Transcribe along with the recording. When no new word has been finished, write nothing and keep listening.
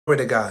Glory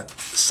to God.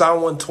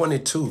 Psalm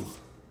 122.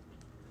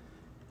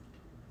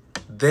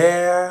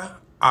 There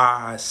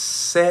are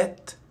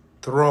set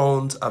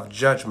thrones of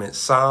judgment.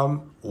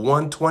 Psalm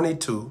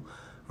 122,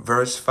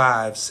 verse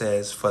 5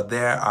 says, "For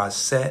there are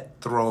set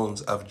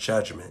thrones of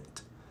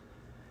judgment,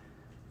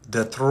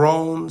 the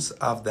thrones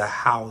of the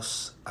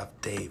house of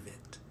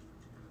David."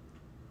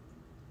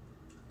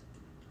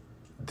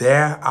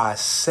 There are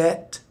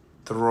set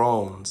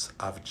thrones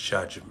of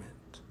judgment.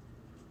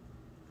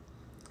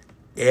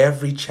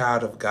 Every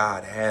child of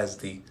God has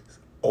these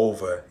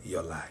over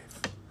your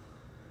life.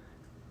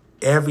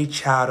 Every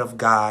child of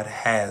God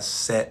has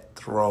set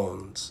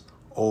thrones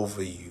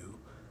over you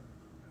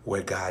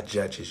where God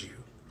judges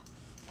you.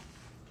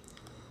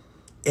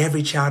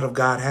 Every child of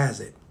God has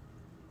it.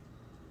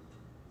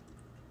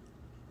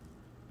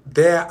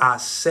 There are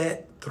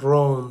set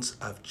thrones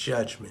of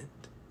judgment.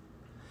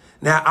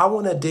 Now, I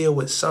want to deal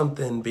with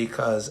something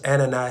because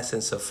Ananias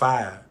and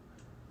Sapphira,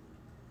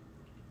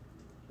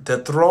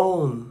 the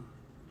throne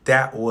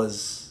that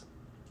was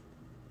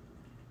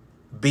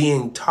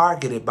being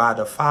targeted by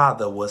the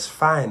Father was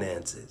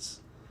finances.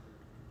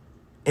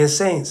 And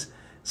saints,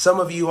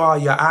 some of you all,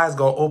 your eyes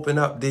going to open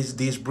up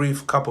these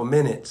brief couple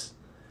minutes.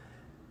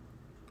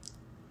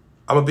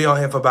 I'm going to be on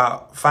here for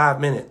about 5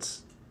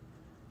 minutes.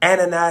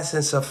 Ananias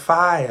and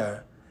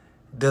Sapphira,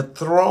 the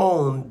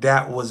throne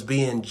that was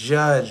being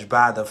judged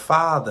by the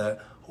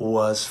Father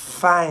was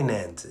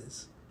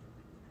finances.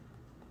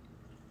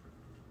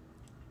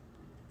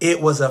 It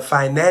was a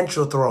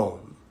financial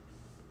throne.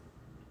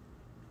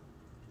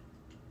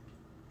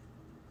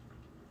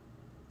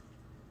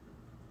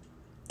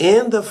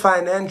 In the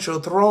financial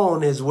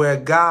throne is where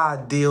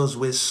God deals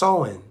with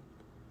sowing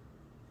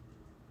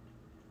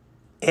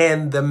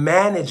and the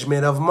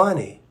management of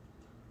money,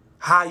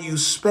 how you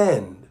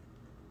spend,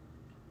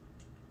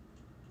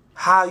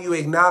 how you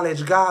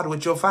acknowledge God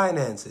with your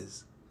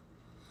finances,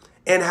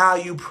 and how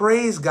you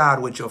praise God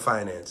with your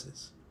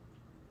finances.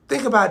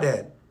 Think about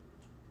that.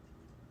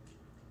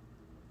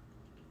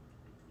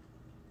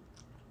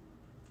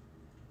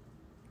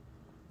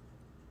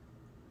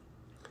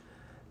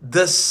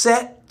 The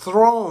set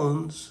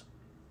thrones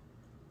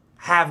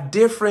have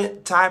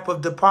different type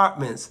of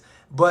departments,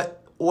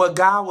 but what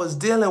God was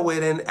dealing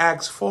with in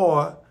Acts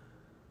 4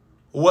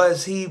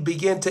 was he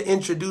began to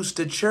introduce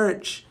the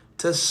church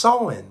to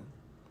sowing.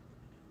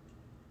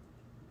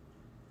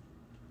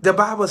 The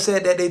Bible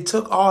said that they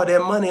took all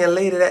their money and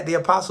laid it at the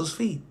apostles'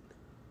 feet.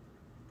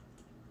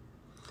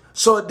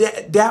 So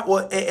that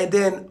was, and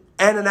then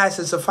Ananias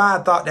and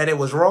Sapphira thought that it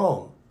was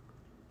wrong.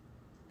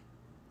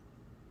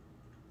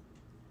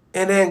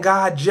 And then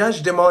God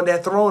judged them on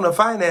that throne of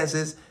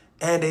finances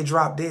and they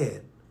dropped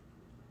dead.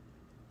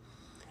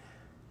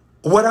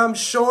 What I'm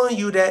showing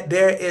you that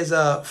there is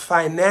a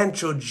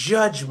financial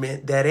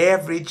judgment that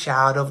every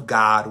child of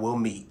God will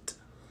meet.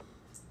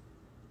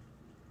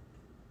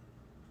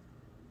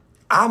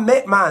 I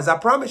met mine, I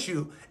promise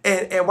you.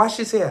 And watch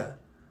this here.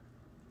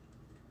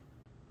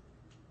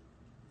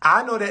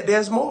 I know that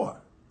there's more,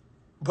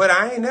 but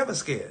I ain't never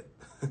scared.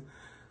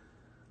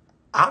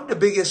 I'm the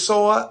biggest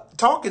sower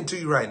talking to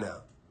you right now.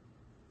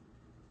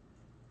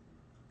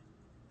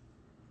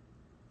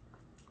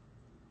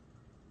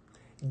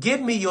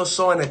 Give me your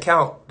sowing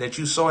account that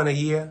you sow in a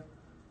year.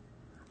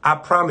 I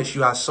promise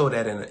you I sow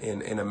that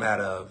in a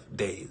matter of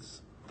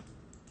days.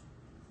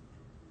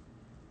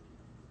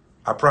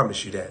 I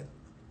promise you that.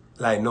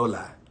 Like no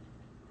lie.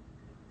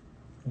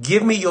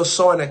 Give me your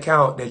sowing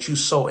account that you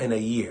sow in a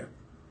year.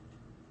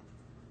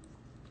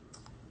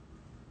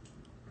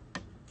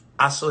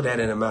 I sow that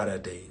in a matter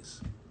of days.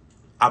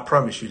 I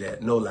promise you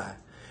that. No lie.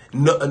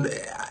 No,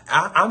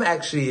 I'm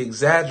actually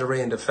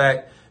exaggerating the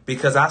fact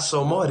because I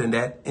sow more than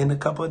that in a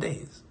couple of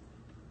days.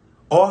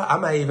 Or I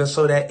might even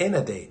sow that in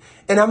a day.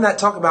 And I'm not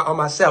talking about on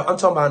myself. I'm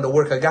talking about the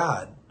work of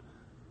God.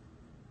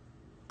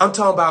 I'm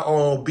talking about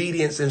on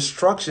obedience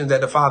instructions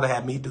that the Father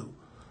had me do.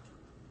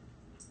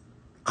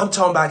 I'm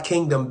talking about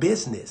kingdom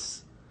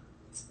business.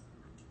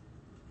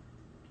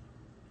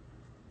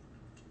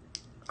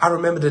 I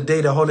remember the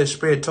day the Holy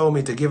Spirit told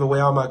me to give away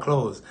all my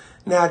clothes.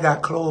 Now I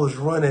got clothes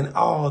running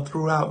all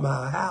throughout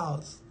my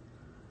house.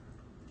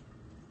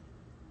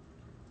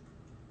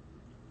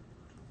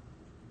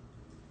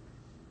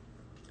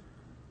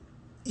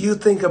 You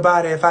think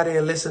about it, if I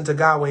didn't listen to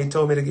God when he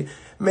told me to give.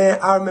 Man,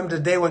 I remember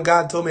the day when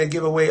God told me to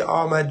give away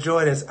all my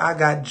Jordans. I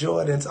got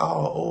Jordans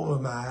all over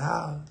my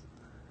house.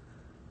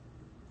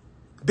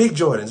 Big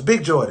Jordans,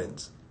 big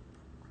Jordans.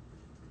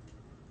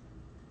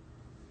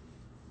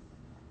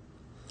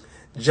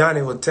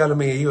 Johnny was telling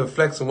me he was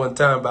flexing one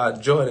time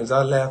about Jordans.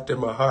 I laughed in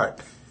my heart.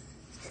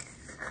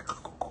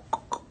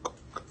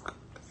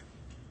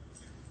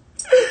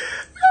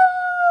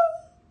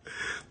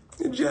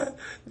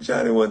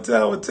 Johnny one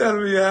time was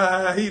telling me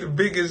how he the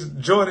biggest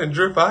Jordan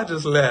dripper. I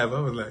just laughed. I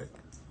was like,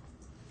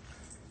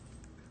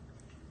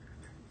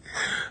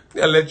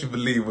 I'll let you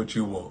believe what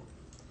you want.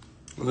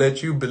 I'll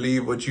let you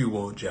believe what you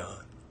want, John.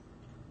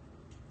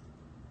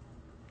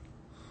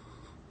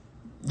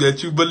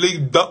 That you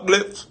believe duck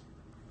lips?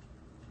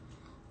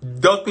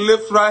 Duck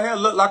lips right here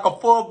look like a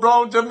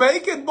full-blown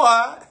Jamaican,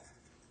 boy.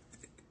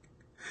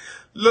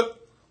 Look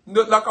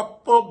like a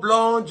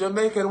full-blown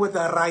Jamaican with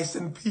the rice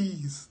and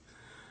peas.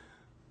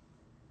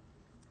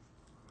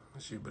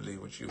 Let you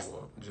believe what you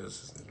want.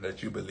 Just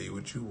let you believe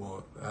what you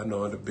want. I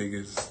know I'm the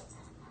biggest.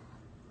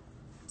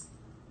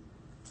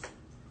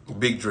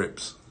 Big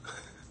drips.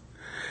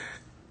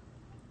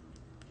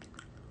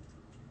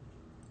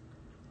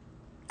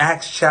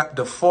 Acts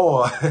chapter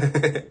 4.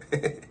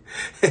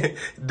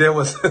 There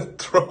was a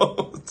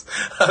throne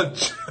of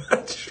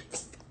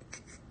judgment.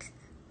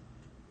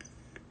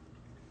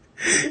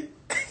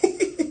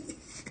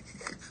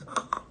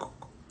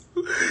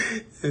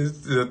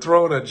 It's the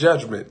throne of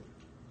judgment.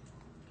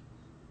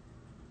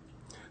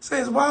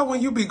 Says, why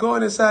when you be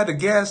going inside the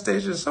gas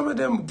station, some of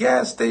them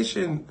gas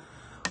station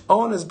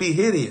owners be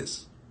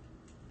hideous.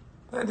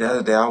 Like the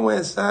other day I went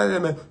inside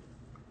them and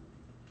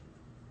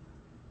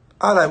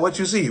I like, what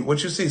you see?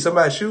 What you see?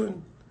 Somebody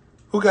shooting?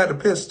 Who got the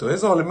pistol?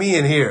 It's only me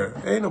in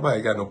here. Ain't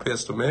nobody got no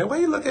pistol, man. Why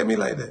you look at me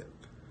like that?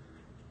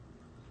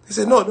 He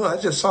said, no, I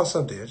just saw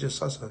something.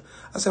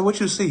 I said, what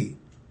you see?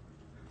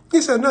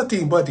 He said,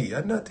 nothing, buddy.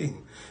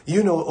 Nothing.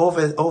 You know,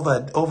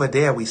 over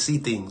there, we see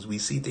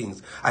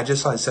things. I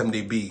just saw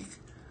something big.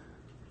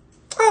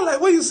 I'm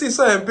like, well, you see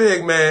something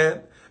big,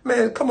 man?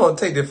 Man, come on,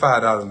 take the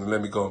 $5 and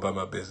let me go about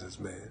my business,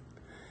 man.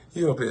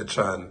 You up here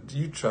trying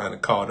to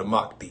call the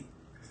Mahdi.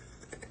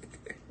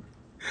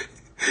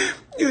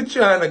 You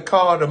trying to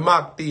call the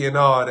Mahdi and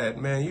all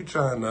that, man. You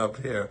trying to up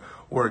here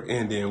work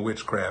Indian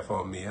witchcraft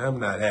on me. I'm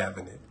not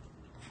having it.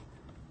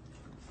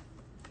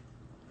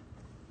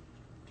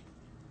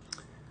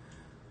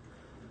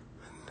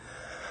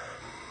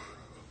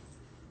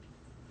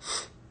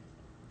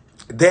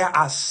 There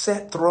are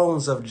set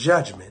thrones of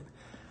judgment.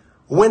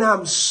 When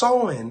I'm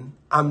sowing,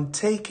 I'm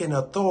taking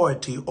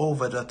authority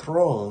over the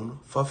throne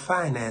for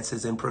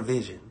finances and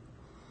provision.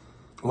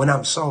 When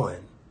I'm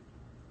sowing,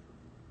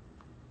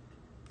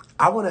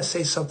 I want to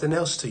say something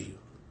else to you.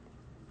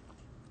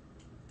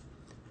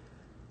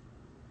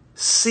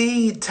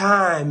 Seed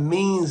time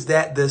means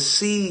that the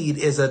seed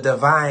is a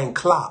divine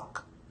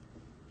clock.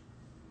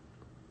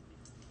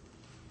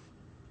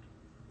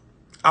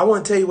 I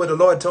want to tell you what the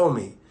Lord told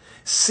me.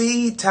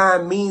 Seed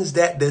time means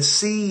that the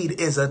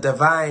seed is a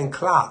divine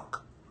clock.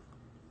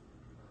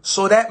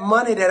 So that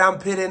money that I'm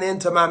putting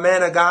into my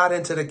man of God,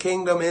 into the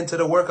kingdom, into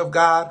the work of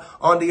God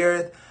on the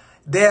earth,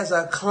 there's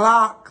a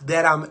clock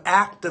that I'm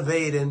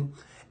activating,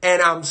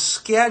 and I'm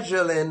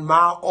scheduling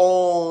my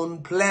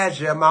own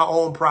pleasure, my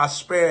own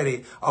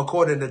prosperity,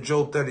 according to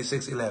Job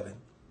 36:11.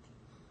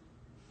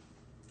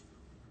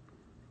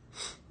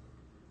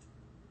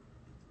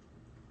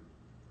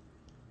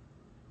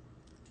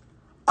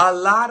 A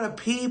lot of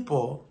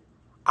people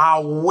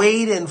are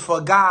waiting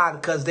for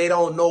God because they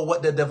don't know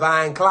what the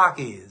divine clock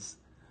is.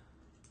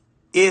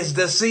 It's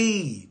the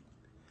seed.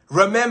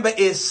 Remember,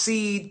 it's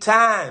seed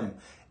time.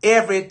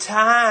 Every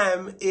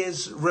time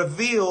is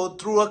revealed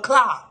through a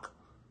clock.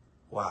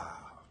 Wow.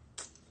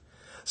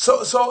 So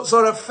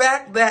the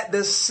fact that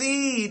the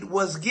seed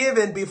was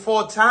given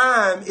before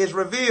time is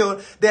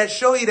revealed, that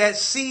show you that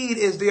seed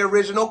is the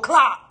original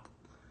clock.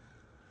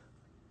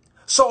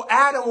 So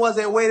Adam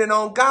wasn't waiting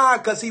on God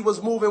because he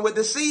was moving with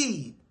the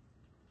seed.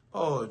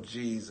 Oh,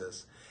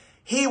 Jesus.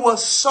 He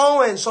was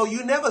sowing. So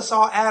you never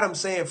saw Adam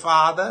saying,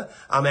 Father,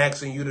 I'm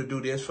asking you to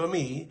do this for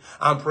me.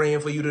 I'm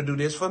praying for you to do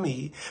this for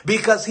me.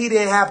 Because he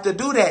didn't have to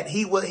do that.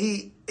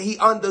 He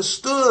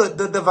understood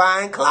the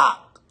divine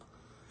clock.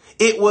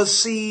 It was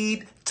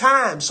seed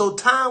time. So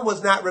time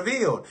was not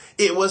revealed.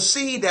 It was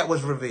seed that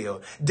was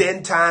revealed.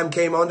 Then time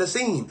came on the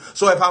scene.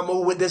 So if I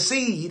move with the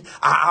seed,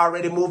 I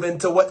already move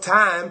into what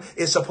time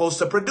is supposed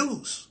to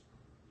produce.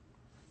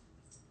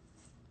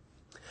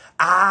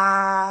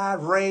 I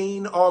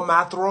reign on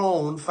my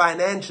throne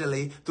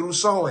financially through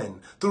sowing,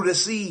 through the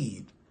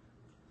seed.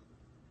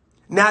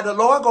 Now the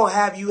Lord gonna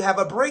have you have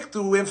a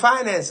breakthrough in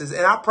finances.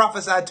 And I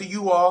prophesied to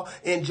you all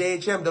in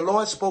JHM. The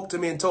Lord spoke to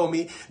me and told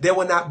me there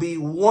will not be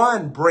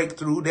one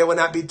breakthrough. There will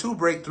not be two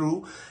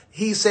breakthrough.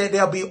 He said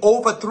there'll be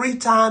over 3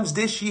 times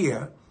this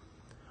year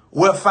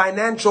where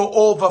financial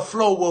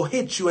overflow will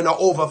hit you in an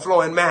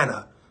overflowing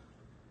manner.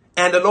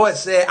 And the Lord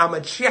said, I'm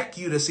going to check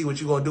you to see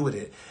what you're going to do with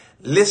it.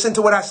 Listen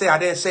to what I said. I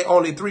didn't say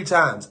only 3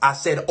 times. I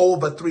said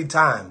over 3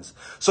 times.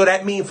 So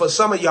that means for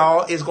some of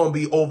y'all, it's going to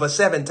be over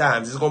 7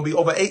 times. It's going to be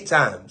over 8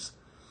 times.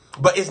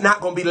 But it's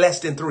not going to be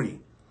less than 3.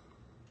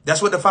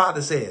 That's what the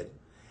Father said.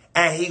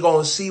 And he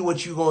going to see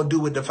what you're going to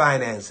do with the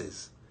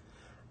finances.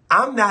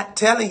 I'm not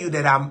telling you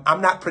that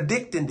I'm not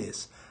predicting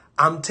this.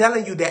 I'm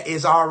telling you that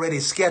it's already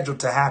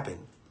scheduled to happen.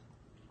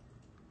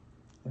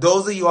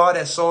 Those of you all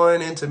that's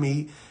sowing into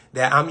me,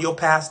 that I'm your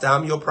pastor,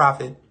 I'm your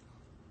prophet.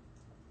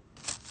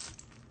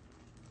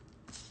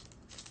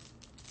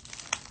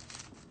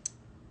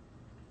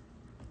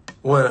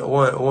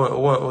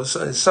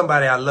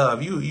 Somebody I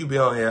love, you be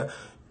on here.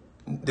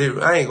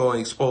 I ain't going to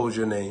expose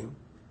your name.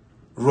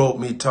 Wrote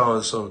me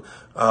telling some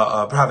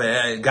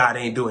prophet, God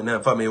ain't doing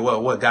nothing for me.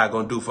 What God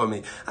going to do for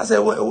me? I said,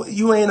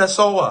 you ain't a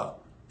sower.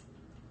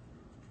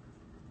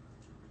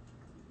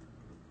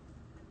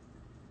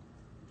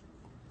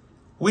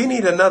 We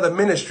need another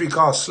ministry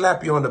called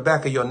Slap You on the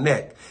Back of Your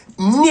Neck.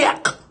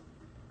 Neck.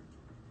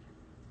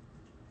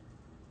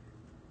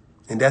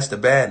 And that's the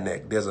bad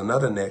neck. There's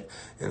another neck,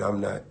 and I'm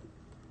not.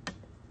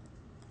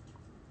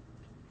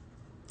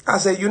 I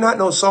said, you're not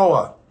no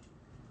sower.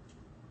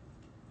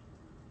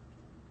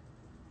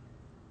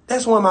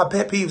 That's one of my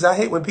pet peeves. I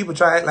hate when people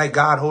try to act like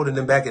God holding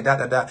them back and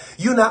da.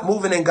 You're not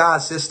moving in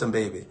God's system,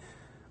 baby.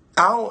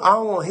 I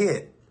don't want to hear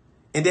it.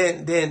 And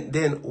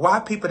then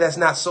why people that's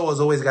not sowers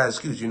always got an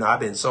excuse? You know,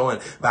 I've been sowing,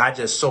 but I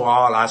just sow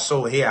all. I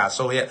sow here, I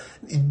sow here.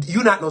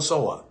 You're not no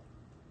sower.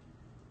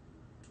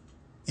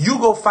 You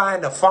go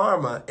find a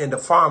farmer and the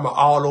farmer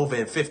all over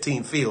in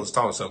 15 fields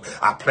talking something.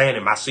 I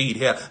planted my seed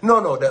here.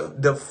 No,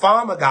 the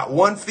farmer got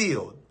one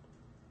field,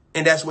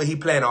 and that's where he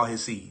planted all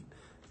his seed.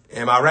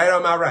 Am I right or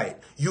am I right?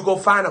 You go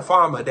find a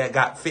farmer that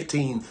got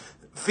 15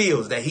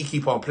 fields that he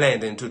keep on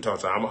planting two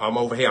times. So I'm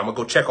over here. I'm going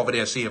to go check over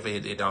there and see if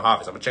it done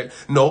harvest. I'm going to check.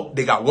 No,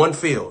 they got one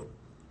field.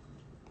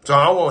 So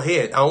I don't want to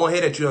hear it. I don't want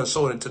to hear that you done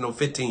sold into no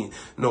 15.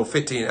 I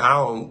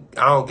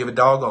don't give a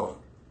doggone.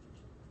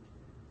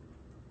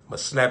 I'm going to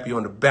slap you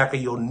on the back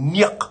of your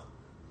neck.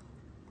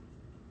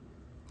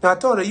 Now I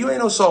told her, you ain't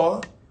no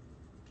sower.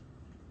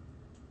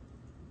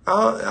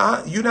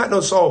 You're not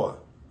no sower.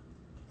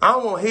 I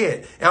don't want to hear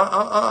it.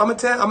 I'm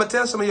gonna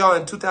tell some of y'all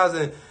in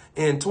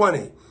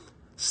 2020,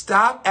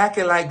 stop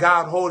acting like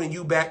God holding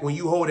you back when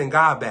you holding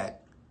God back.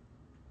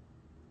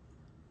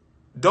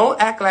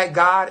 Don't act like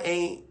God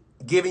ain't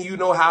giving you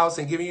no house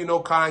and giving you no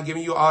car and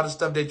giving you all the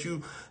stuff that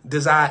you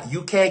desire.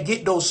 You can't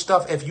get those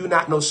stuff if you're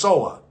not no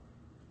sower.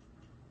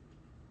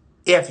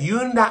 If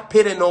you're not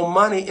putting no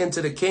money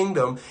into the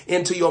kingdom,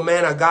 into your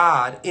man of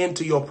God,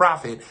 into your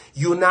prophet,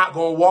 you're not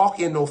going to walk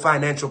in no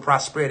financial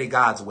prosperity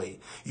God's way.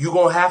 You're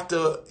going to have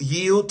to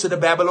yield to the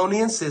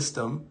Babylonian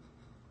system,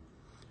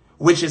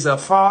 which is a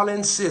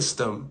fallen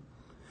system,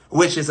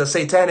 which is a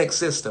satanic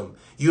system.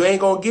 You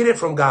ain't going to get it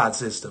from God's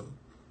system.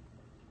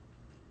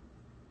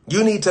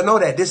 You need to know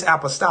that this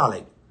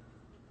apostolic.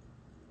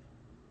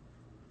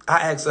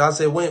 I asked her, I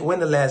said, when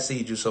the last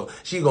seed you sowed?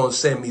 She going to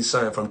send me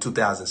something from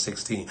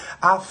 2016.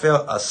 I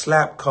felt a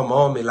slap come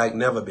on me like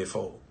never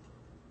before.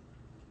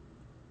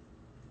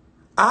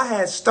 I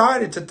had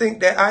started to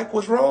think that Ike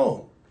was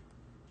wrong.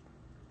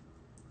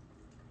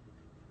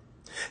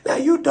 Now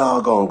you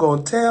doggone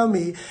gonna tell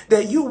me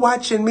that you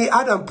watching me,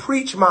 I done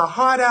preach my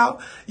heart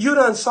out. You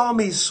done saw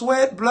me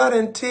sweat, blood,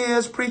 and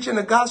tears preaching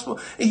the gospel.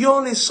 And you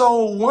only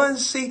sold one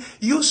seed.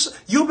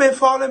 You've been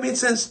following me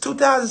since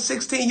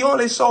 2016. You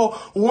only sold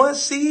one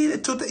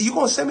seed. You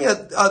gonna send me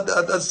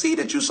a seed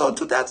that you sold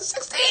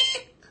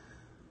 2016?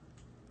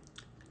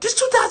 Just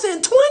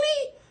 2020?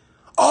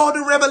 All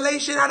the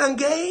revelation I done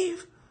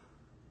gave?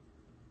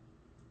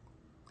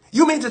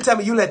 You mean to tell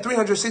me you let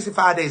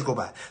 365 days go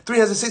by?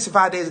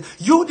 365 days.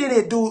 You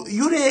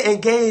didn't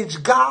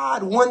engage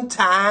God one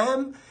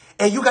time,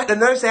 and you got the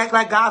nerve to act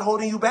like God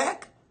holding you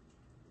back?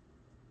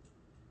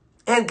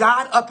 And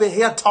God up in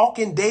here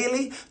talking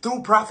daily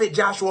through Prophet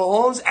Joshua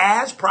Holmes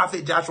as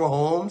Prophet Joshua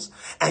Holmes,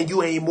 and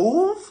you ain't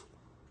move?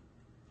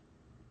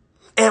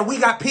 And we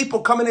got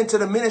people coming into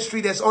the ministry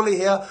that's only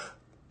here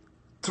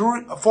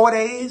 4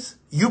 days.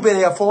 You've been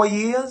here 4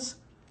 years.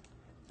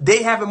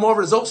 They having more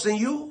results than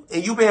you,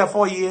 and you've been here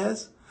 4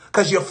 years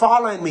because you're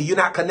following me. You're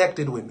not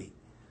connected with me.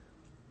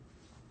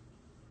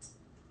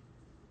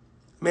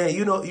 Man,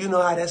 you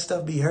know how that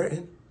stuff be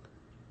hurting?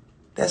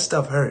 That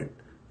stuff hurt.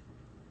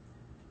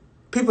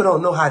 People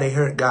don't know how they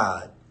hurt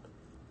God.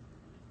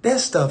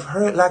 That stuff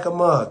hurt like a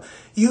mug.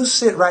 You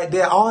sit right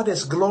there, all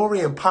this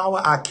glory and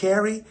power I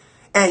carry,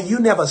 and you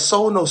never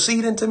sow no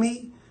seed into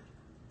me.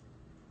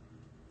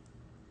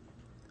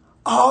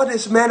 All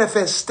this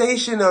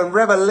manifestation and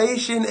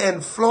revelation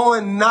and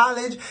flowing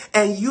knowledge,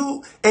 and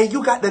you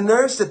got the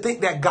nerves to think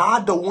that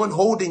God the one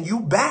holding you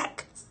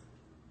back.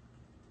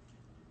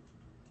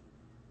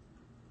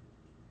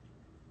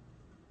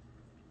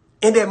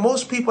 And that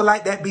most people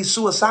like that be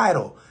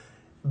suicidal.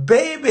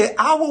 Baby,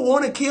 I would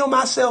want to kill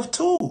myself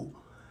too.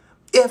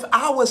 If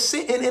I was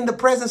sitting in the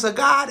presence of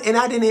God and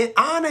I didn't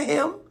honor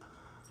him,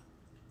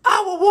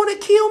 I would want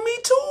to kill me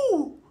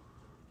too.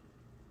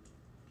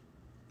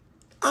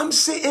 I'm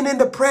sitting in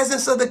the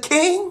presence of the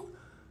King.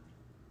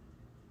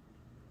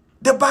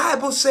 The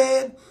Bible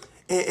said,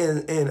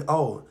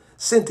 oh,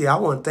 Cynthia, I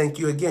want to thank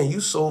you again. You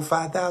sold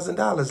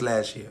 $5,000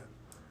 last year.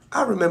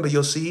 I remember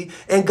your seed,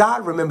 and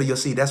God remember your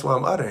seed. That's why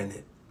I'm uttering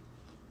it.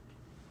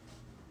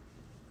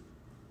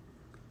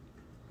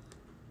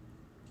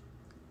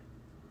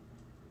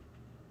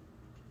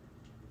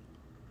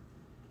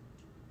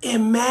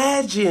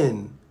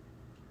 Imagine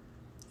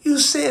you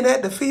sitting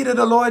at the feet of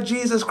the Lord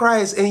Jesus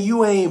Christ and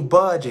you ain't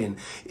budging.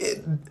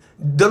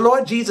 The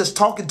Lord Jesus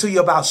talking to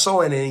you about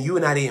sowing and you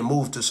and I didn't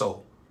move to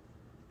sow.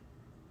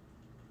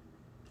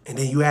 And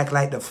then you act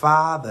like the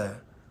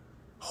Father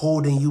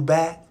holding you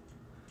back.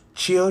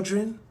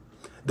 Children,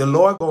 the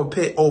Lord going to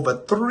put over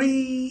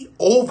three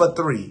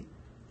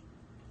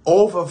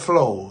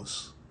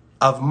overflows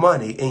of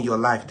money in your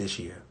life this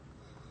year.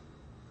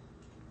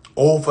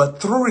 Over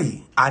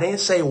 3. I didn't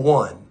say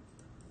 1.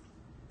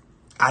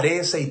 I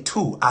didn't say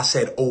 2. I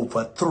said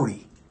over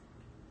 3.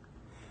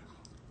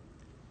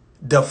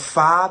 The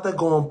Father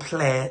gonna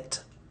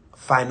plant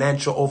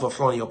financial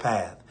overflow in your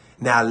path.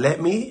 Now let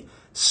me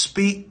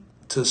speak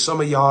to some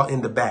of y'all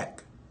in the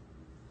back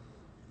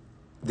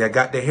that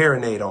got the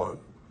hearing aid on,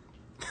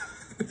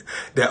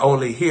 that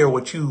only hear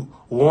what you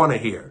want to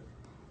hear.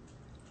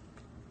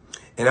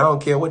 And I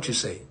don't care what you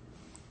say.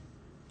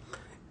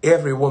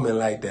 Every woman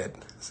like that.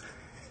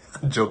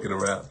 I'm joking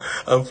around.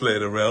 I'm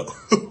playing around.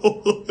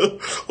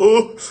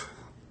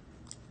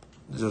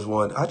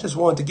 I just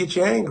wanted to get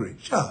you angry.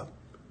 Shut up.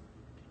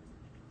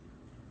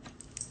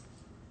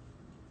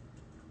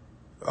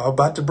 I'm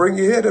about to bring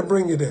you here to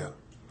bring you there.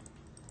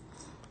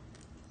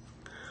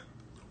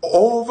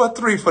 Over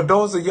 3 for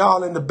those of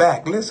y'all in the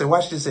back. Listen,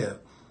 watch this here.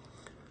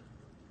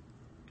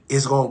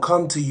 It's going to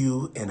come to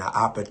you in an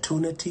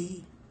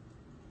opportunity.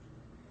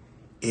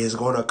 It's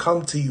going to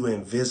come to you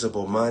in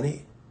visible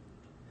money.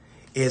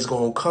 It's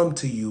going to come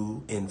to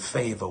you in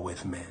favor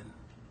with men.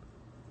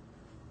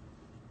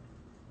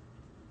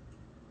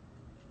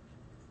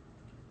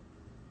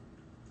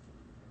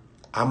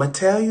 I'm going to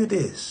tell you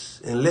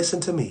this, and listen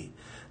to me.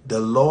 The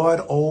Lord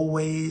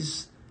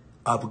always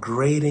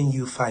upgrading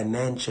you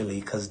financially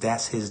because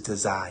that's his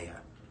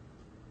desire.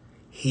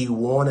 He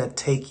want to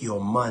take your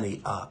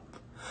money up.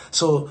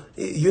 So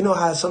you know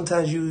how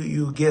sometimes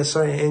you get a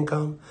certain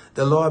income?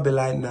 The Lord be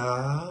like,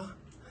 nah,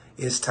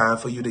 it's time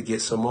for you to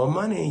get some more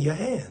money in your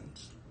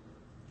hands.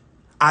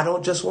 I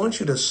don't just want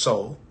you to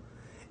sow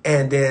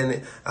and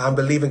then I'm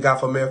believing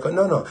God for a miracle.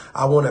 No.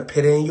 I want to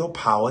put in your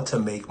power to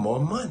make more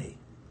money.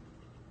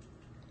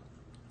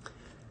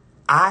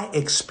 I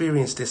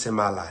experienced this in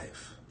my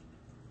life.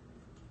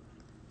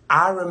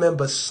 I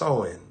remember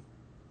sowing.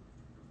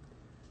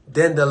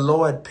 Then the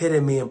Lord put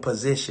me in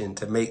position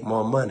to make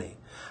more money.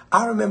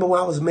 I remember when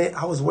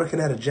I was working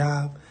at a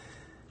job.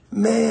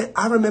 Man,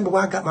 I remember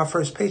when I got my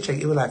first paycheck,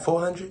 it was like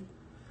 $400.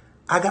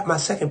 I got my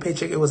second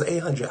paycheck, it was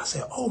 $800. I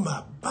said, oh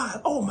my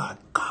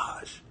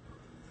gosh.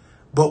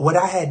 But what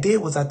I had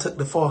did was I took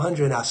the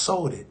 $400 and I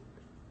sold it.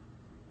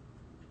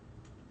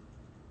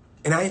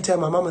 And I ain't tell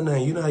my mama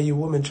nothing. You know how you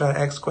women try to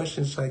ask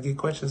questions, try to get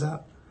questions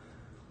out?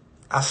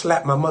 I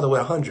slapped my mother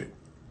with 100.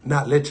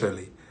 Not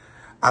literally.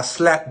 I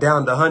slapped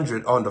down the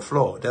 100 on the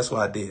floor. That's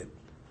what I did.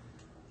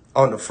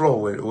 On the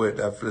floor with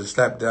I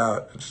slapped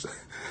down.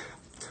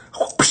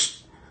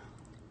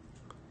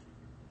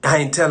 I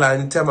didn't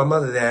tell my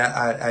mother that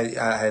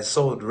I had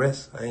sold the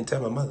rest. I didn't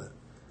tell my mother.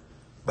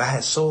 But I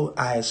had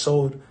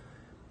sold.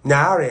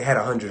 Now I already had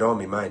 100 on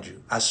me, mind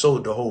you. I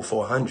sold the whole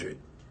 400.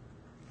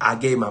 I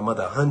gave my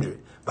mother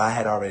 100, but I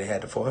had already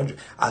had the 400.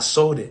 I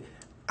sold it.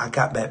 I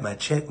got back my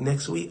check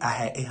next week. I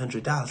had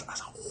 $800. I was like,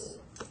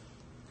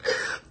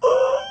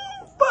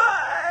 oh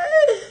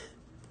my.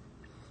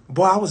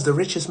 Boy, I was the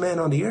richest man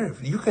on the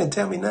earth. You can't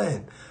tell me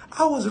nothing.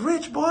 I was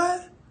rich, boy.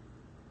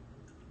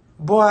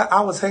 Boy, I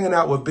was hanging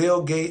out with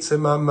Bill Gates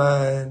in my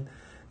mind.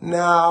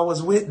 Now I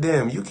was with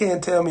them. You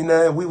can't tell me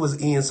nothing. We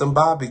was eating some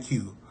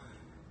barbecue.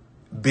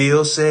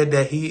 Bill said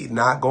that he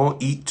not going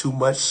to eat too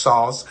much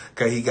sauce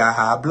because he got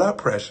high blood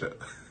pressure.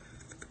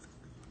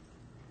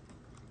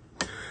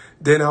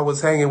 Then I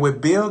was hanging with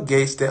Bill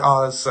Gates. Then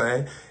all of a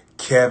sudden,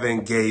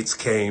 Kevin Gates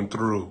came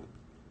through.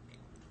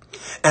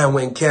 And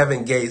when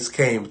Kevin Gates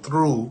came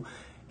through,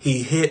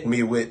 he hit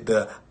me with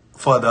the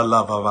 "for the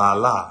love of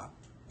Allah."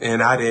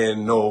 And I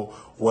didn't know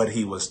what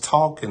he was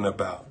talking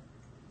about.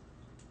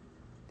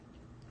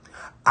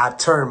 I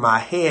turned my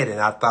head and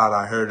I thought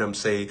I heard him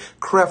say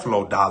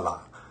Creflo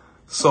Dollar.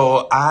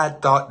 So I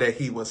thought that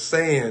he was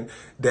saying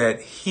that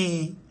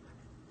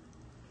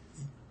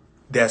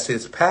that's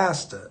his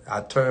pastor. I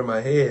turned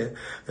my head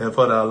and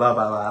for the love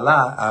of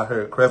Allah, I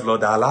heard Creflo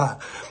Dollar.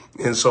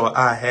 And so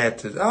I had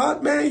to, oh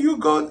man, you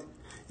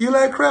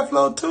like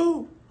Creflo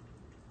too?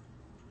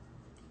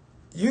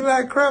 You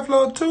like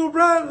Creflo too,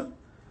 brother?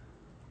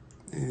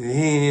 He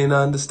didn't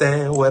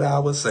understand what I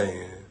was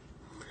saying.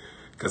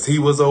 Because he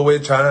was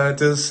always trying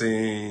to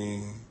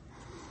sing.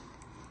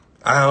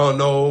 I don't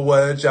know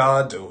what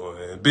y'all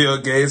doing.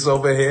 Bill Gates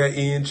over here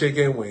eating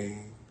chicken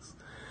wings.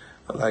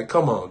 I'm like,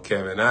 come on,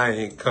 Kevin. I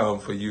ain't come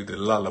for you to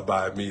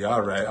lullaby me.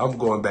 All right, I'm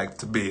going back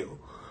to Bill.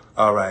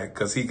 All right,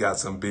 because he got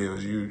some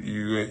bills.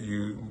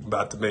 You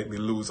about to make me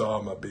lose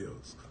all my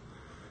bills.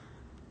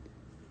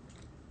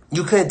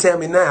 You couldn't tell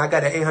me now. I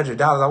got that $800.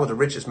 I was the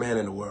richest man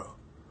in the world.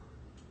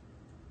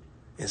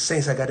 And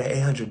saints, I got that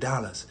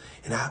 $800.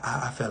 And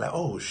I felt like,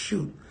 oh,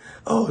 shoot,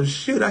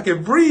 I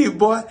can breathe,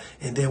 boy.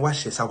 And then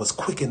watch this. I was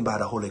quickened by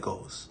the Holy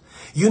Ghost.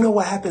 You know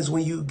what happens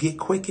when you get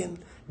quickened?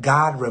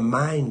 God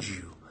reminds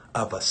you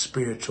of a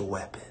spiritual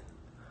weapon.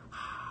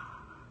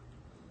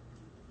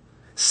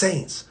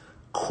 Saints,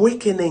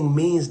 quickening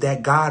means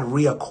that God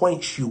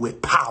reacquaints you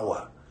with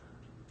power.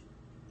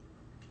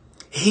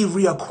 He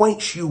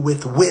reacquaints you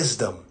with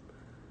wisdom.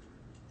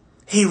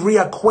 He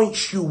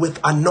reacquaints you with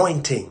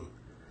anointing.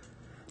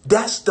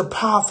 That's the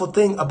powerful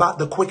thing about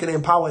the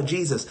quickening power of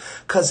Jesus,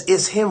 because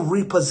it's him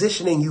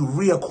repositioning you,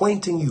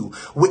 reacquainting you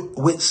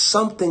with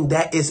something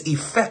that is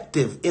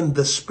effective in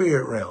the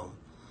spirit realm.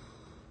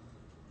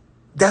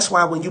 That's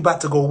why when you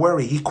about to go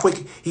worry, he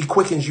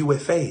quickens you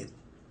with faith.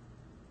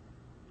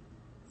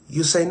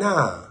 You say,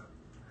 nah,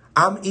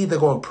 I'm either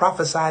going to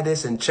prophesy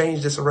this and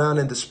change this around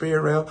in the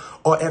spirit realm,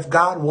 or if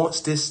God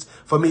wants this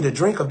for me to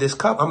drink of this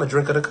cup, I'm going to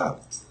drink of the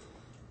cup.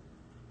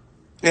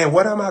 And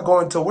what am I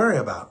going to worry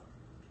about?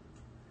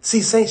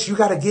 See, saints, you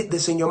got to get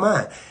this in your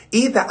mind.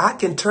 Either I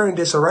can turn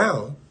this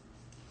around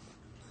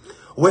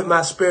with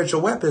my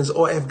spiritual weapons,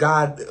 or if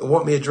God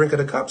want me to drink of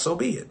the cup, so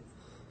be it.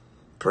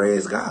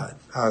 Praise God.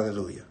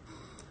 Hallelujah.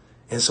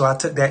 And so I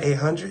took that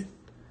 800,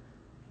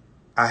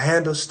 I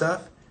handled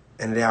stuff,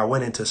 and then I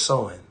went into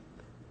sowing.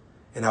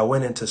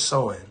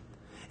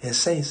 And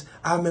saints,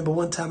 I remember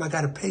one time I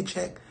got a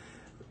paycheck,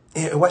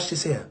 and watch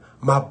this here.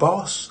 My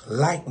boss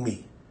liked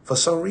me for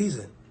some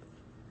reason.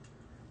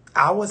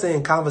 I wasn't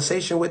in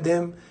conversation with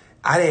them.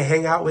 I didn't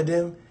hang out with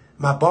them.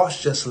 My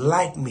boss just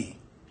liked me.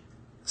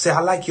 Say, I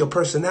like your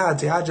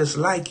personality. I just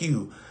like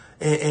you.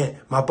 And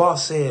my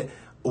boss said,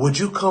 would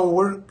you come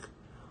work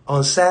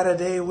on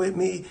Saturday with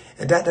me?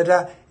 And And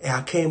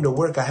I came to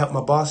work. I helped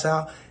my boss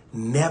out.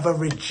 Never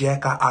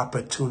reject an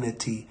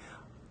opportunity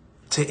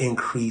to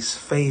increase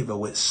favor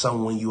with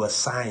someone you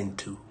assigned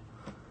to.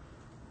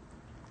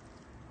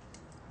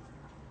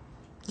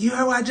 You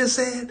heard what I just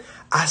said?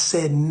 I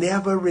said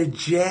never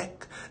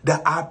reject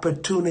the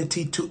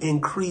opportunity to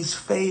increase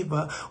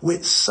favor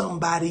with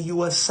somebody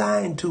you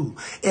assigned to.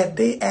 If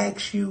they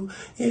ask you,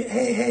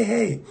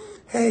 hey,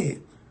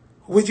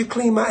 would you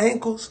clean my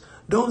ankles?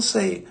 Don't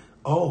say,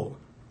 oh,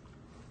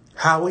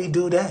 how we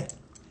do that?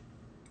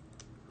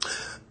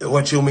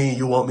 What you mean?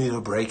 You want me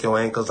to break your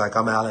ankles like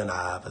I'm Allen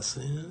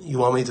Iverson? You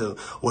want me to,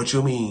 what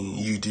you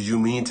mean? Did you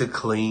mean to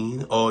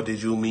clean, or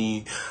did you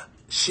mean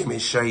shimmy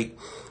shake,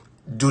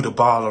 do the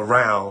ball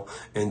around,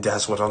 and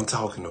that's what I'm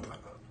talking about?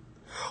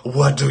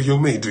 What do you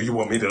mean? Do you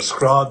want me to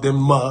scrub them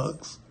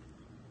mugs?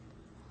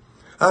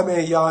 I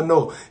mean, y'all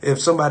know if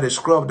somebody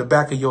scrubbed the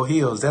back of your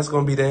heels, that's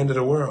going to be the end of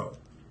the world.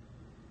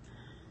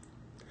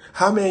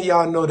 How many of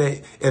y'all know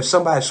that if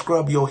somebody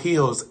scrub your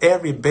heels,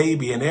 every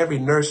baby in every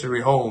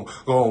nursery home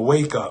going to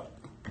wake up?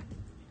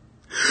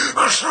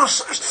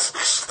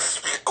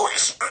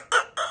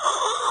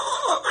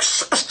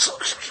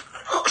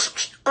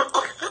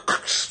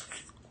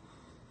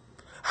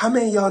 How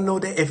many of y'all know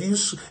that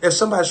if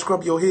somebody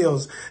scrub your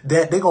heels,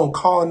 that they're going to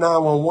call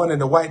 911 in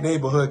the white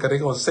neighborhood because they're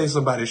going to say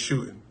somebody's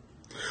shooting?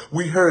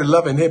 We heard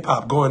Love and Hip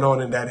Hop going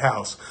on in that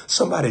house.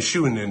 Somebody's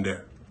shooting in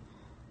there.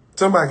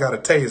 Somebody got a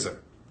taser.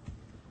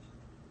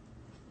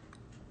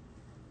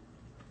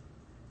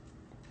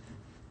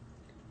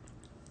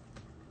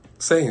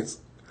 Saints,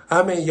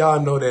 how many of y'all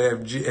know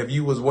that if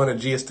you was one of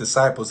Jesus'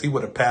 disciples, he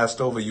would have passed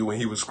over you when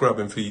he was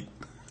scrubbing feet?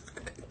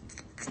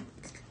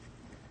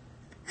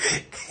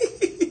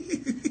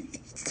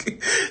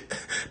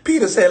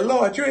 Peter said,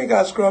 Lord, you ain't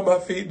got to scrub my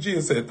feet.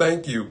 Jesus said,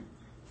 thank you.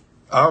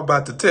 I'm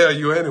about to tell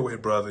you anyway,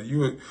 brother.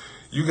 You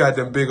got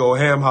them big old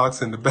ham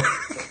hocks in the back.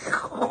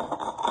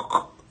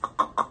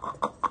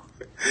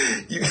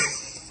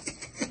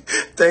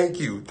 Thank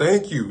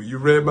you. You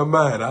read my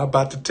mind. I'm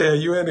about to tell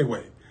you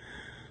anyway.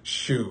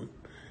 Shoot,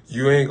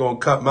 you ain't going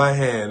to cut my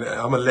hand.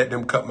 I'm going to let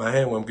them cut my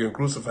hand when I'm getting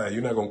crucified.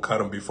 You're not going to cut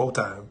them before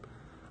time.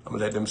 I'm going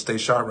to let them stay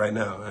sharp right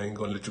now. I ain't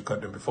going to let you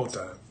cut them before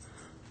time.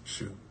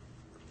 Shoot.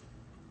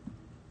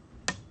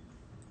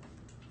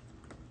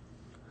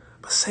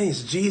 But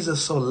saints,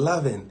 Jesus so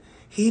loving.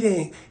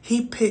 He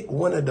picked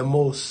one of the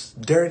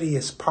most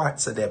dirtiest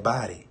parts of their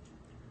body.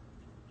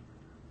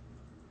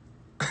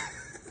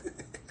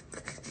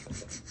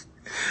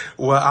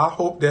 Well, I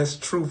hope that's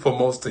true for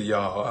most of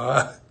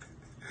y'all.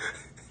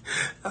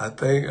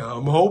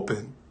 I'm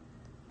hoping.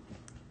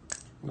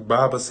 The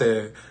Bible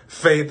said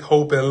faith,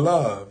 hope, and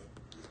love.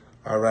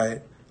 All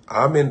right.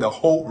 I'm in the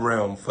hope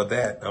realm for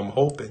that. I'm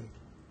hoping.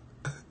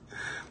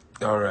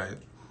 All right.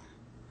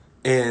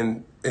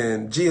 And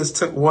Jesus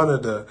took one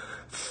of the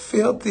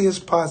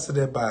filthiest parts of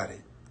their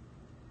body,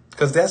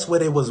 because that's where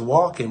they was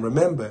walking.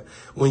 Remember,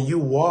 when you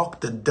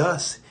walk, the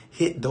dust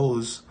hit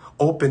those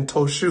open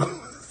toe shoes.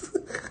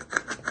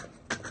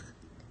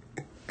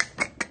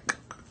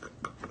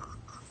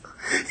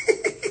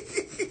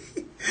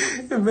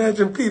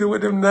 Imagine Peter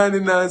with them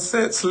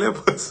 99-cent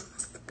slippers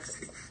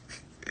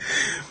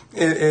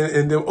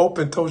and them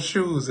open toe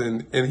shoes,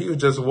 and he was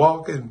just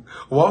walking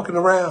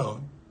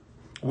around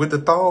with the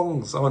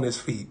thongs on his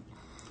feet.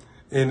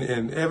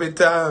 And every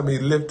time he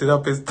lifted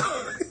up his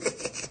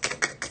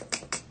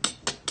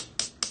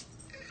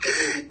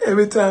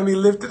every time he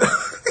lifted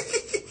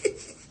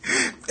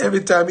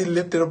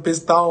up his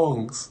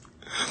thongs,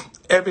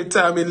 every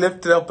time he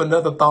lifted up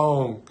another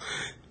thong,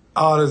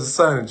 all of a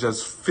sudden,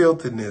 just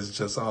filthiness,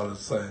 just all of a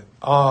sudden.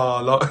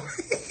 Oh, Lord.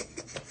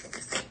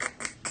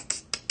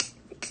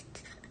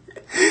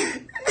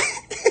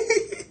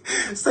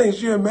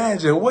 Saints, you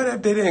imagine, what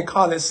if they didn't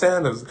call it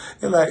sandals?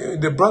 They're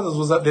like, the brothers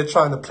was up there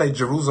trying to play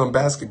Jerusalem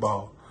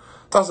basketball.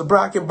 So I said,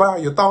 bro, I can borrow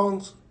your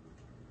thongs?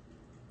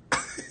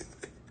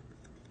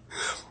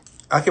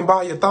 I can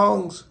borrow your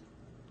thongs?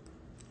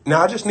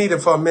 Now, I just need it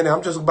for a minute.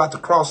 I'm just about to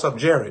cross up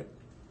Jared.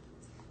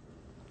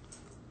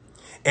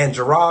 And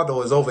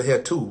Geraldo is over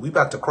here too. We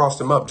about to cross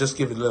them up. Just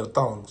give it little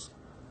thongs.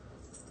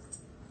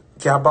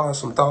 Can I borrow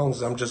some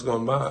thongs? I'm just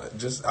going to buy.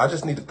 I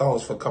just need the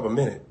thongs for a couple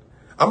minutes.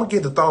 I'm going to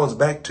give the thongs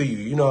back to you.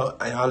 You know,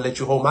 and I'll let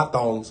you hold my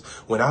thongs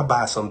when I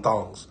buy some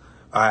thongs.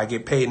 All right, I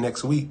get paid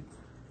next week.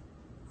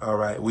 All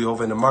right, we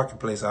over in the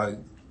marketplace.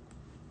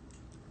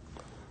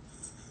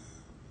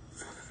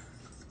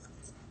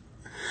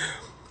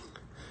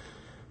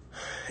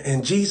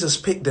 And Jesus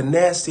picked the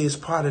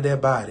nastiest part of their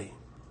body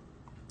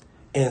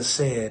and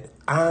said,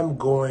 I'm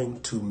going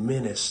to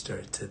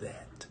minister to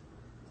that.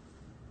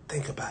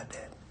 Think about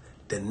that.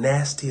 The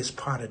nastiest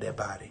part of their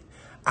body.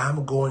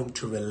 I'm going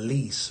to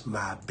release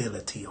my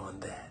ability on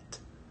that.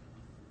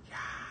 Yeah.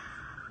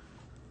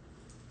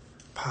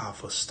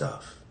 Powerful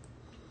stuff.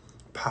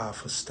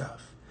 Powerful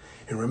stuff.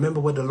 And remember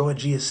what the Lord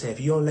Jesus said. If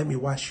you don't let me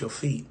wash your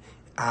feet,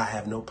 I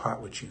have no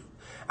part with you.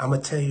 I'm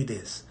going to tell you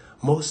this.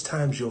 Most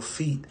times your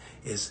feet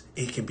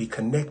it can be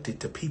connected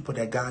to people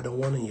that God don't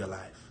want in your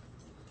life.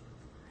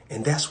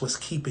 And that's what's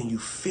keeping you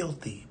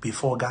filthy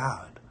before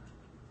God.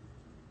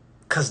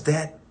 Because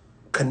that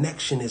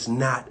connection is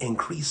not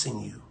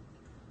increasing you.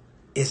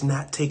 It's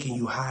not taking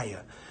you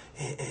higher.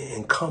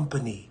 And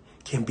company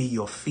can be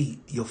your feet,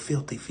 your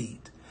filthy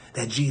feet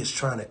that Jesus is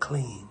trying to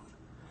clean.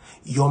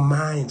 Your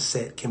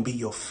mindset can be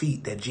your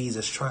feet that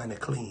Jesus is trying to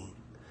clean.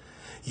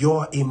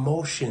 Your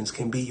emotions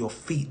can be your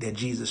feet that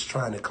Jesus is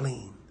trying to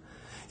clean.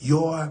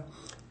 Your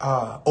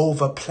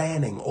over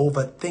planning,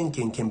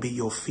 overthinking can be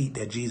your feet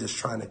that Jesus is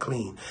trying to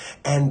clean.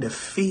 And the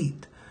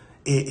feet,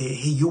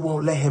 you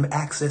won't let him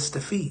access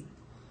the feet.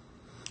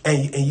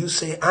 And you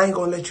say, I ain't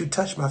going to let you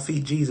touch my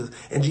feet, Jesus.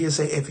 And Jesus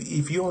say,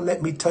 if you don't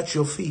let me touch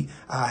your feet,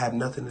 I have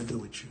nothing to do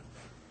with you.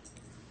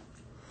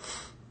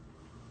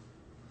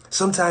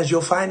 Sometimes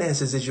your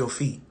finances is your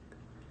feet.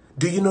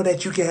 Do you know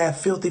that you can have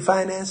filthy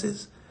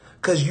finances?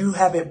 Because you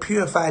haven't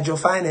purified your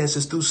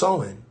finances through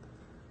sowing.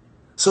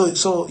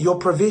 So your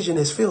provision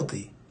is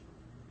filthy.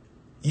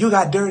 You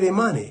got dirty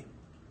money.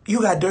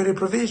 You got dirty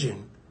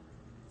provision.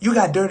 You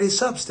got dirty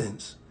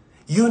substance.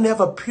 You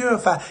never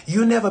purified.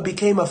 You never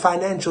became a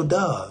financial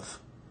dove.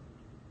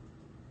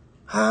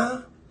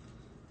 Huh?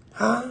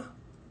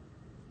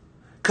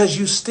 Because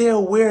you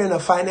still wearing a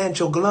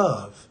financial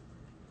glove.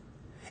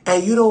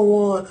 And you don't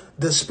want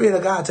the Spirit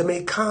of God to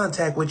make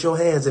contact with your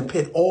hands and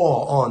put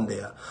oil on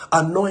there.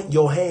 Anoint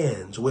your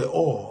hands with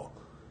oil.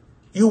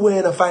 You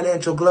wearing a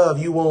financial glove,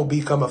 you won't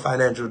become a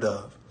financial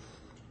dove.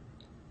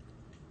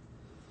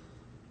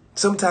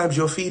 Sometimes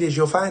your feet is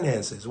your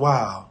finances.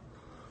 Wow.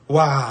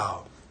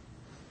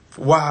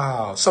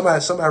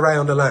 Somebody write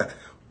on the line.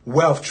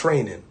 Wealth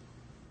training.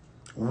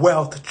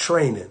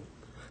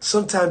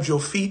 Sometimes your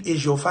feet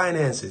is your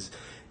finances.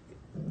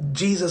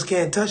 Jesus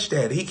can't touch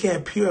that. He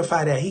can't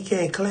purify that. He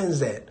can't cleanse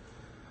that.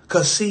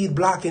 Because seed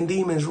blocking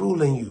demons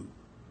ruling you.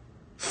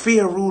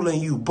 Fear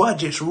ruling you.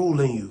 Budgets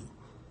ruling you.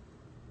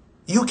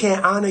 You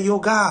can't honor your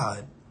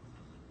God.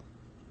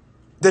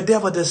 The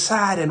devil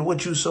deciding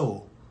what you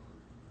sow.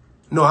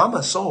 No, I'm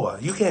a sower.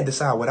 You can't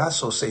decide what I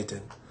sow,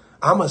 Satan.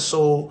 I'm a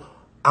sow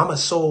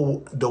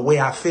the way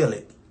I feel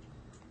it.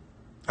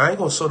 I ain't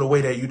going to sow the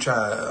way that you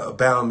try to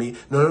bound me.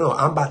 No.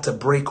 I'm about to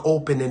break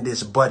open in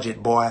this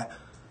budget, boy.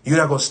 You're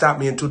not going to stop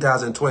me in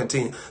 2020.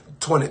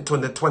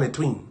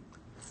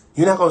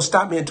 You're not going to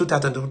stop me in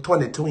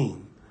 2020.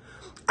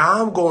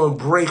 I'm going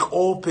to break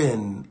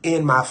open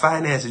in my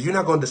finances. You're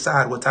not going to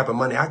decide what type of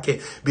money I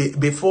get.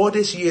 Before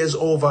this year is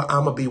over,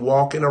 I'm going to be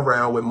walking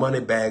around with money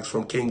bags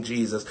from King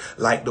Jesus,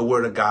 like the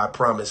word of God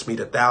promised me,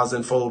 the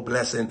 1,000-fold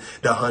blessing,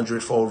 the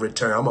 100-fold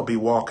return. I'm going to be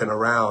walking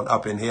around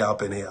up in here.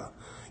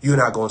 You're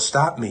not going to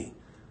stop me.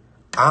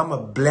 I'm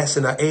a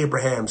blessing of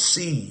Abraham's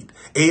seed.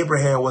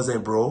 Abraham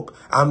wasn't broke.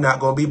 I'm not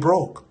going to be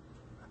broke.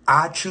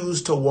 I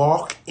choose to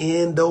walk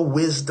in the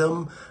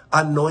wisdom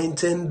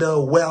anointing,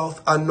 the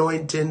wealth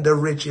anointing, the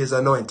riches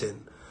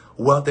anointing.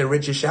 Wealth and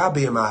riches shall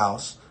be in my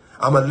house.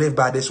 I'm going to live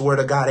by this word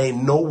of God.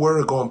 Ain't no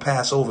word going to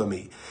pass over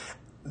me.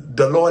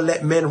 The Lord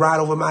let men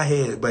ride over my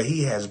head, but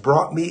he has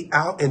brought me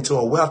out into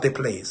a wealthy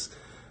place.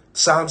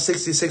 Psalm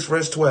 66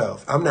 verse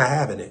 12. I'm not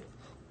having it.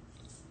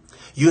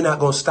 You're not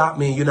going to stop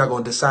me, and you're not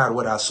going to decide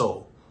what I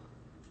sow.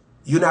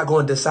 You're not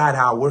going to decide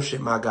how I worship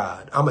my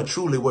God. I'm going to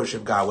truly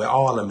worship God with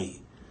all of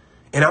me.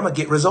 And I'm going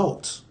to get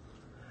results.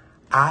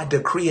 I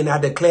decree and I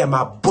declare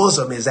my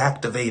bosom is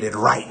activated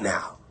right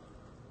now.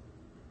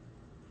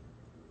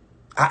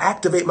 I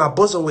activate my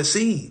bosom with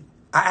seed.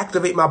 I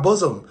activate my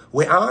bosom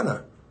with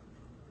honor.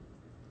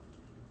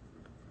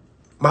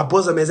 My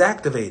bosom is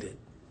activated.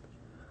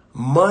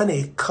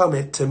 Money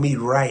cometh to me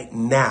right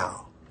now.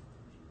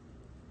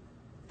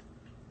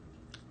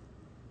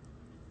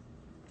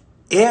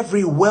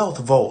 Every wealth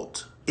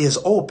vault is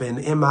open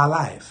in my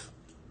life.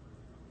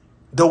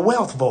 The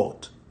wealth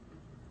vault.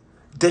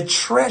 The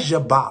treasure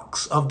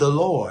box of the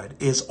Lord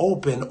is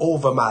open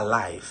over my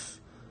life.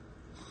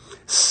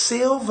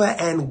 Silver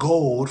and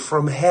gold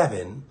from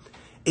heaven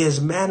is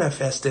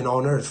manifesting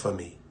on earth for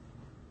me.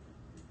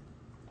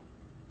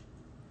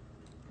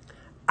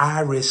 I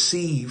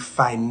receive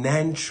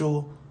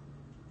financial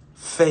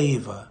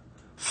favor,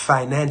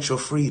 financial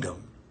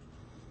freedom.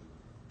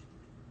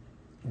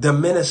 The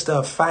minister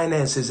of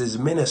finances is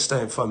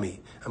ministering for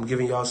me. I'm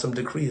giving y'all some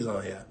decrees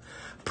on here.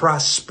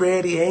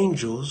 Prosperity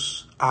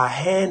angels are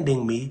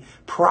handing me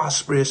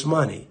prosperous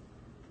money.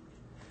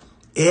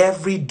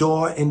 Every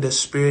door in the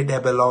spirit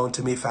that belonged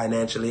to me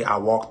financially, I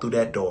walk through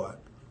that door.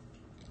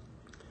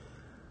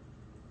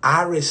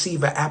 I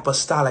receive an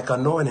apostolic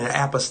anointing, an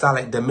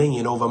apostolic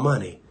dominion over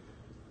money.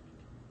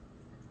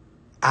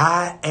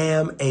 I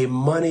am a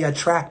money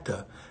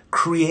attractor.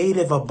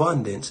 Creative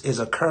abundance is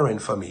occurring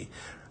for me.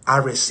 I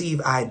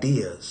receive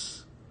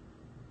ideas.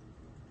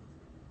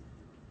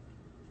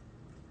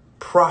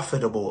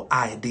 Profitable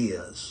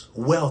ideas.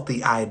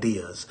 Wealthy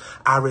ideas.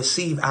 I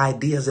receive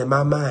ideas in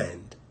my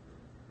mind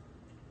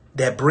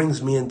that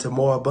brings me into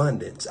more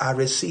abundance. I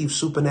receive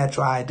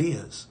supernatural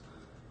ideas.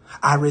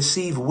 I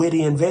receive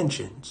witty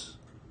inventions.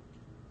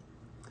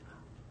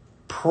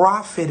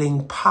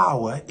 Profiting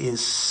power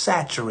is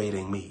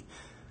saturating me.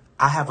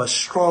 I have a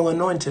strong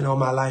anointing on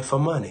my life for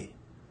money.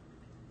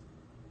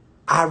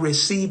 I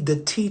receive the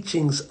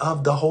teachings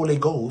of the Holy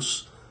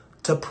Ghost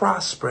to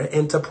prosper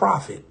and to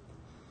profit.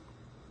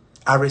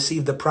 I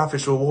receive the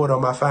prophet's reward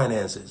on my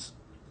finances.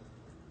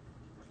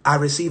 I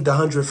received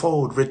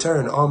 100-fold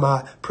return on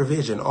my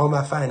provision, on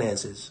my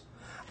finances.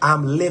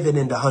 I'm living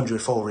in the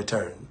 100-fold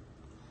return.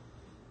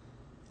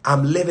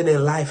 I'm living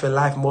in life and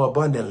life more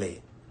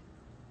abundantly.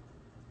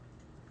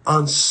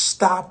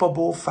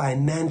 Unstoppable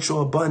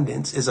financial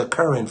abundance is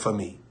occurring for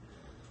me.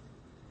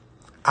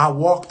 I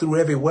walk through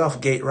every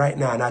wealth gate right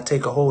now and I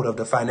take a hold of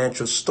the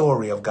financial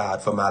story of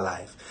God for my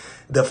life.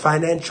 The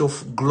financial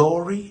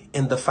glory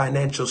and the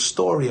financial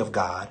story of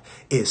God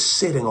is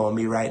sitting on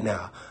me right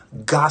now.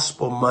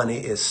 Gospel money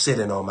is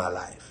sitting on my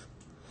life.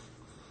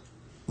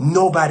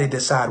 Nobody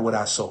decide what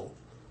I sow.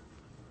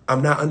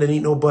 I'm not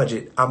underneath no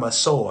budget. I'm a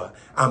sower.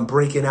 I'm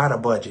breaking out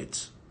of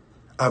budgets.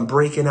 I'm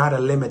breaking out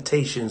of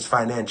limitations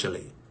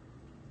financially.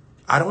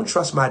 I don't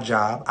trust my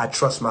job. I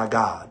trust my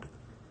God.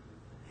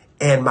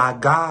 And my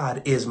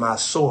God is my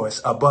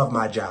source above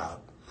my job.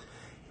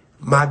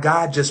 My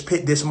God just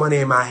put this money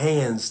in my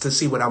hands to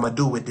see what I'm going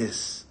to do with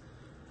this.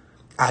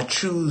 I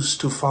choose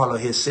to follow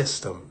his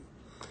system.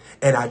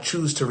 And I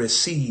choose to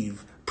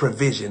receive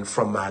provision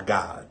from my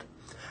God.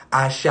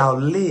 I shall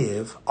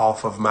live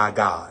off of my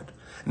God,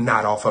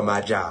 not off of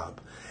my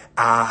job.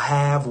 I'll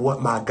have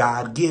what my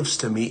God gives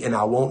to me and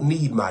I won't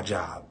need my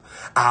job.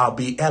 I'll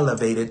be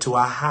elevated to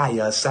a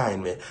higher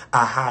assignment,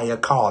 a higher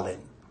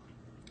calling.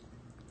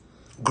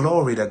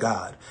 Glory to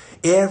God.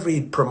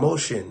 Every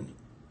promotion,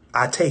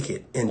 I take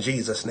it in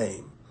Jesus'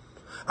 name.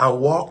 I'm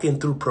walking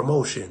through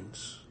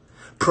promotions.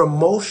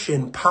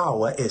 Promotion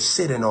power is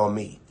sitting on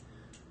me.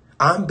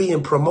 I'm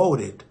being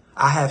promoted.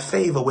 I have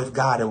favor with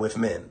God and with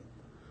men.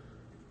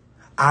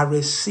 I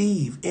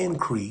receive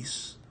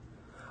increase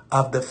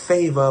of the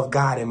favor of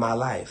God in my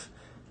life.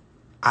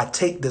 I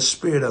take the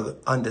spirit of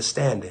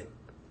understanding.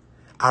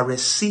 I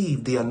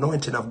receive the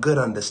anointing of good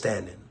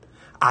understanding.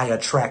 I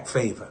attract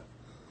favor.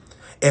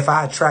 If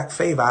I attract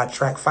favor, I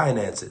attract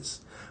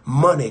finances.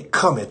 Money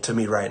cometh to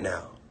me right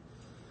now.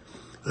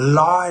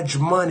 Large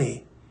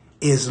money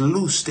is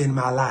loosed in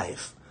my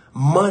life.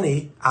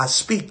 Money, I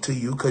speak to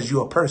you because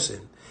you're a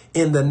person.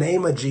 In the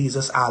name of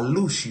Jesus, I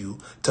loose you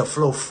to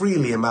flow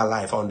freely in my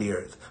life on the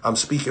earth. I'm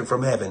speaking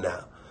from heaven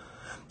now.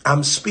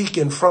 I'm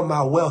speaking from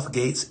my wealth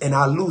gates and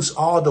I loose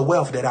all the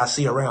wealth that I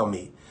see around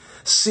me.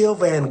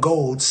 Silver and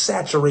gold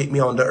saturate me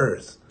on the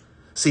earth.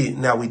 See,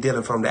 now we're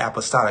dealing from the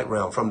apostolic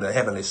realm, from the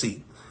heavenly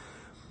seat.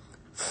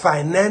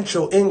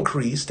 Financial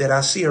increase that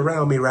I see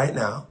around me right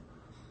now,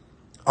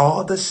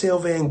 all the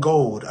silver and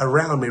gold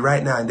around me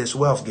right now in this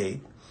wealth gate,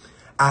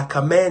 I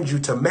command you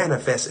to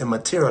manifest and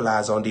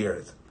materialize on the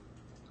earth.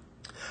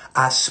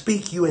 I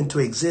speak you into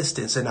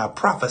existence and I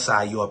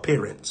prophesy your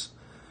appearance.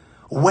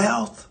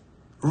 Wealth,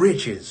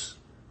 riches,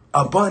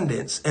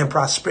 abundance, and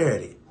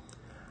prosperity.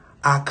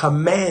 I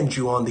command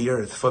you on the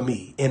earth for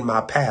me in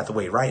my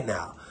pathway right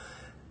now.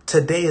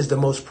 Today is the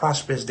most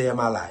prosperous day of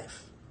my life.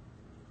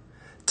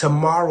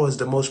 Tomorrow is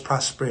the most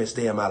prosperous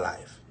day of my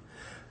life.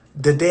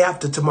 The day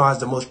after tomorrow is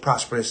the most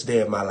prosperous day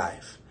of my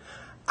life.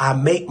 I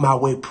make my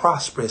way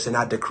prosperous and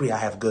I decree I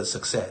have good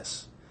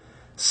success.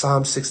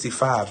 Psalm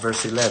 65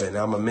 verse 11.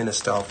 I'm going to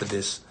minister off of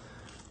this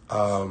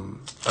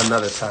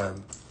another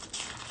time.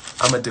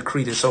 I'm going to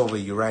decree this over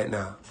you right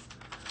now.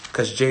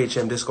 Because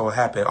JHM, this is going to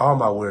happen. All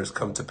my words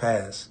come to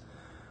pass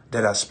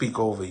that I speak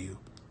over you.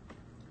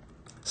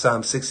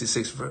 Psalm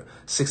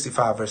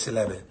 65 verse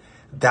 11.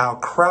 Thou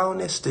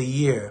crownest the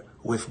year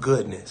with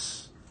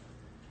goodness,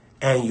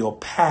 and your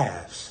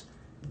paths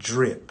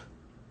drip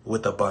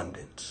with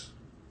abundance.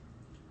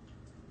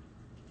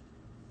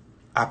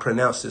 I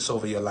pronounce this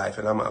over your life,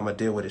 and I'm going to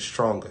deal with it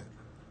stronger.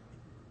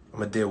 I'm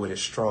going to deal with it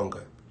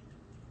stronger.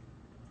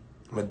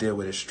 I'm going to deal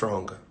with it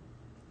stronger.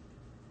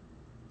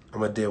 I'm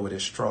going to deal with it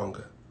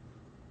stronger.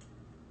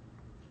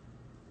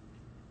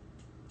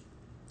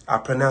 I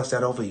pronounce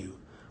that over you.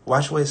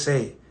 Watch what it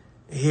say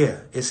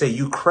here. It say,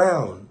 you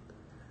crown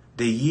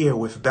the year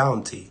with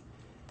bounty,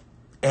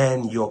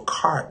 and your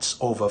carts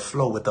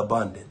overflow with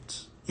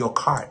abundance. Your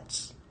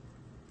carts.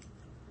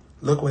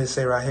 Look what it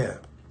say right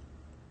here.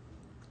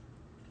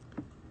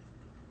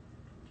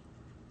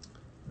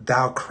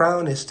 Thou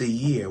crownest the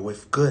year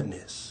with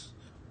goodness,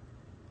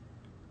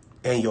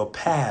 and your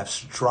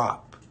paths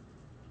drop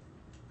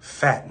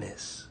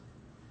fatness.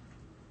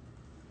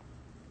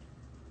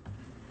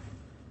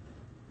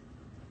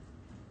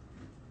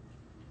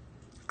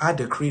 I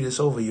decree this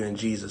over you in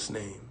Jesus'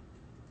 name.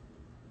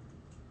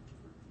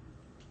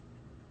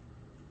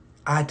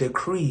 I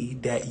decree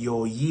that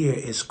your year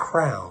is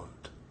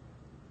crowned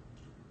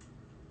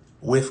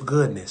with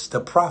goodness. The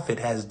prophet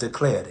has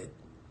declared it.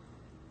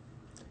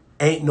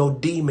 Ain't no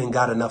demon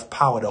got enough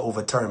power to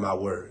overturn my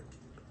word.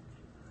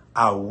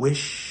 I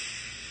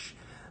wish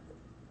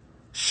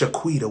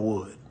Shaquita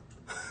would.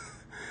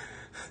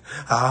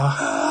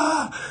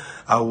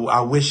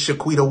 I wish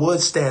Shaquita would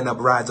stand up,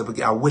 rise up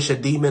again. I wish a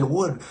demon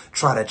would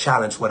try to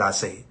challenge what I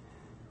say.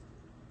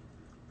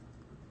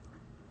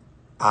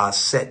 I'll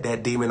set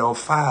that demon on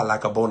fire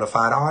like a bona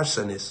fide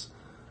arsonist.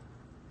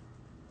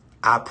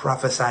 I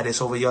prophesy this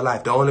over your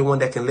life. The only one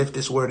that can lift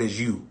this word is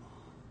you.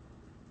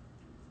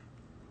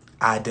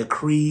 I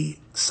decree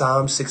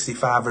Psalm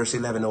 65 verse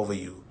 11 over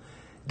you,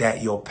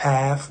 that your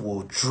path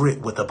will drip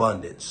with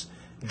abundance,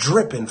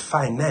 drip in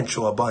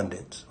financial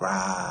abundance.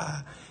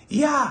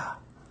 Yeah.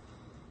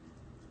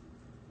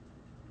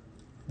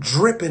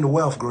 Drip in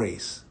wealth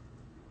grace,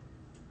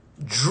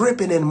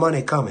 dripping in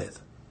money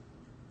cometh,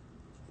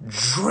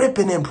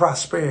 dripping in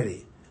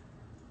prosperity.